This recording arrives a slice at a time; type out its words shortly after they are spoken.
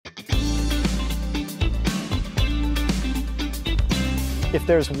If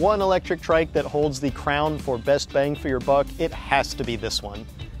there's one electric trike that holds the crown for best bang for your buck, it has to be this one.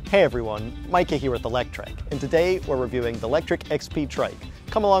 Hey everyone, Micah here with Electrek, and today we're reviewing the Lectric XP Trike.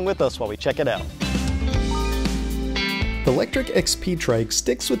 Come along with us while we check it out. The Lectric XP Trike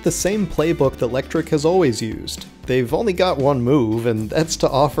sticks with the same playbook that Lectric has always used. They've only got one move, and that's to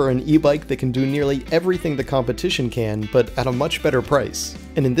offer an e-bike that can do nearly everything the competition can, but at a much better price.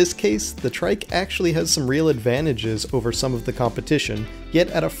 And in this case, the Trike actually has some real advantages over some of the competition, yet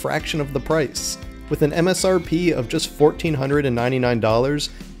at a fraction of the price. With an MSRP of just $1,499,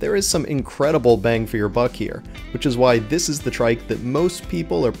 there is some incredible bang for your buck here, which is why this is the trike that most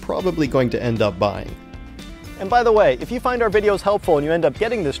people are probably going to end up buying. And by the way, if you find our videos helpful and you end up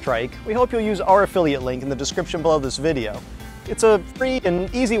getting this trike, we hope you'll use our affiliate link in the description below this video. It's a free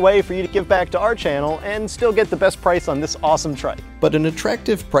and easy way for you to give back to our channel and still get the best price on this awesome trike. But an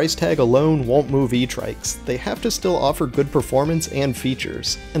attractive price tag alone won't move e-trikes. They have to still offer good performance and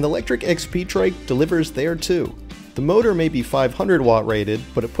features, and the Lectric XP Trike delivers there too. The motor may be 500 watt rated,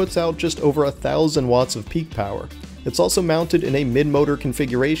 but it puts out just over 1,000 watts of peak power. It's also mounted in a mid-motor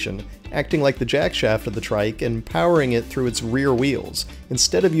configuration, acting like the jackshaft of the trike and powering it through its rear wheels,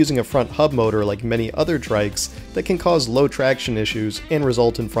 instead of using a front hub motor like many other trikes that can cause low traction issues and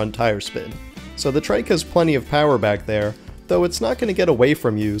result in front tire spin. So the trike has plenty of power back there, though it's not going to get away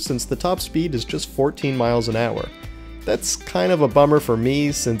from you since the top speed is just 14 miles an hour. That's kind of a bummer for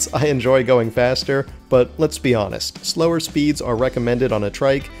me since I enjoy going faster, but let's be honest, slower speeds are recommended on a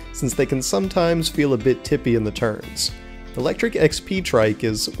trike since they can sometimes feel a bit tippy in the turns. The Lectric XP Trike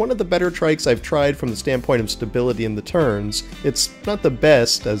is one of the better trikes I've tried from the standpoint of stability in the turns. It's not the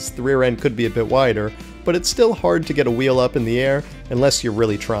best, as the rear end could be a bit wider, but it's still hard to get a wheel up in the air unless you're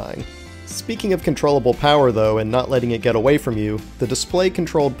really trying. Speaking of controllable power though, and not letting it get away from you, the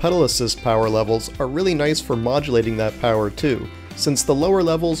display-controlled pedal assist power levels are really nice for modulating that power too, since the lower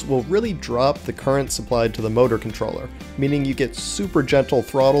levels will really drop the current supplied to the motor controller, meaning you get super gentle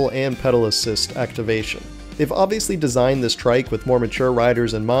throttle and pedal assist activation. They've obviously designed this trike with more mature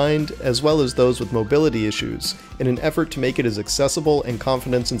riders in mind, as well as those with mobility issues, in an effort to make it as accessible and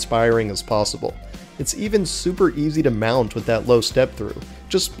confidence-inspiring as possible. It's even super easy to mount with that low step-through.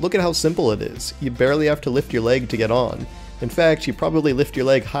 Just look at how simple it is. You barely have to lift your leg to get on. In fact, you probably lift your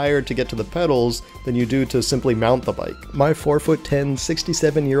leg higher to get to the pedals than you do to simply mount the bike. My 4'10",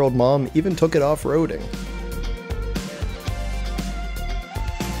 67-year-old mom even took it off-roading.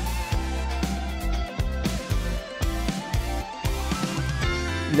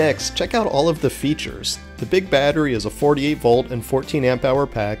 Next, check out all of the features. The big battery is a 48 volt and 14 amp hour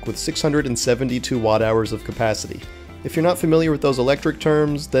pack with 672 watt hours of capacity. If you're not familiar with those electric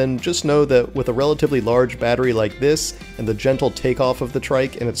terms, then just know that with a relatively large battery like this and the gentle takeoff of the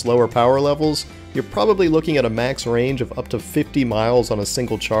trike and its lower power levels, you're probably looking at a max range of up to 50 miles on a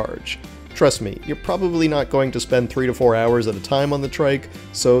single charge. Trust me, you're probably not going to spend 3 to 4 hours at a time on the trike,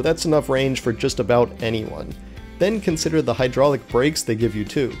 so that's enough range for just about anyone. Then consider the hydraulic brakes they give you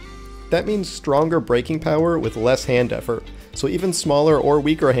too. That means stronger braking power with less hand effort, so even smaller or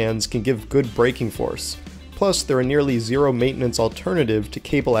weaker hands can give good braking force. Plus, they're a nearly zero maintenance alternative to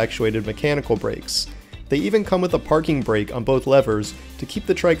cable actuated mechanical brakes. They even come with a parking brake on both levers to keep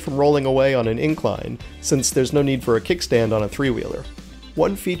the trike from rolling away on an incline, since there's no need for a kickstand on a three-wheeler.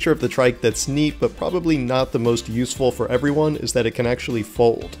 One feature of the trike that's neat but probably not the most useful for everyone is that it can actually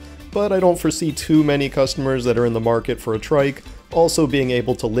fold. But I don't foresee too many customers that are in the market for a trike also being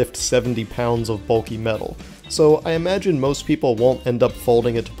able to lift 70 pounds of bulky metal. So I imagine most people won't end up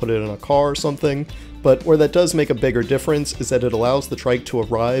folding it to put it in a car or something, but where that does make a bigger difference is that it allows the trike to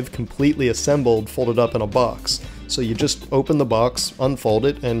arrive completely assembled, folded up in a box. So you just open the box, unfold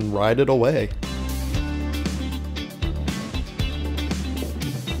it, and ride it away.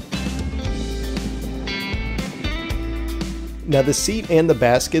 Now the seat and the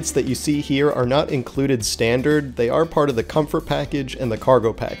baskets that you see here are not included standard, they are part of the comfort package and the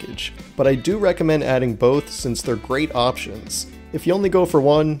cargo package. But I do recommend adding both since they're great options. If you only go for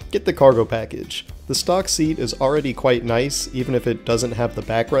one, get the cargo package. The stock seat is already quite nice, even if it doesn't have the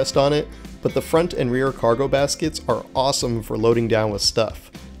backrest on it, but the front and rear cargo baskets are awesome for loading down with stuff.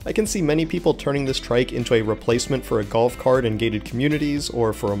 I can see many people turning this trike into a replacement for a golf cart in gated communities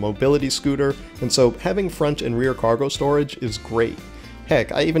or for a mobility scooter, and so having front and rear cargo storage is great.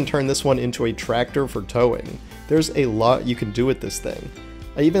 Heck, I even turned this one into a tractor for towing. There's a lot you can do with this thing.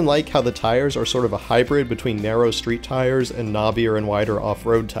 I even like how the tires are sort of a hybrid between narrow street tires and knobbier and wider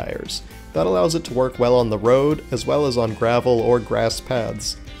off-road tires. That allows it to work well on the road as well as on gravel or grass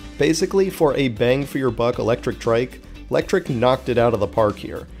paths. Basically, for a bang for your buck electric trike, Lectric knocked it out of the park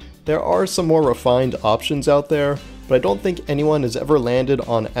here. There are some more refined options out there, but I don't think anyone has ever landed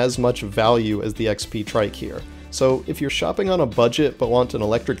on as much value as the XP Trike here. So if you're shopping on a budget but want an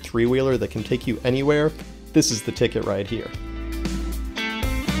electric three-wheeler that can take you anywhere, this is the ticket right here.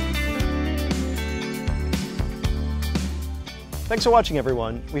 Thanks for watching,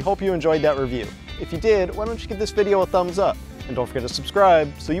 everyone. We hope you enjoyed that review. If you did, why don't you give this video a thumbs up? And don't forget to subscribe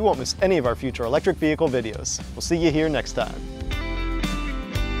so you won't miss any of our future electric vehicle videos. We'll see you here next time.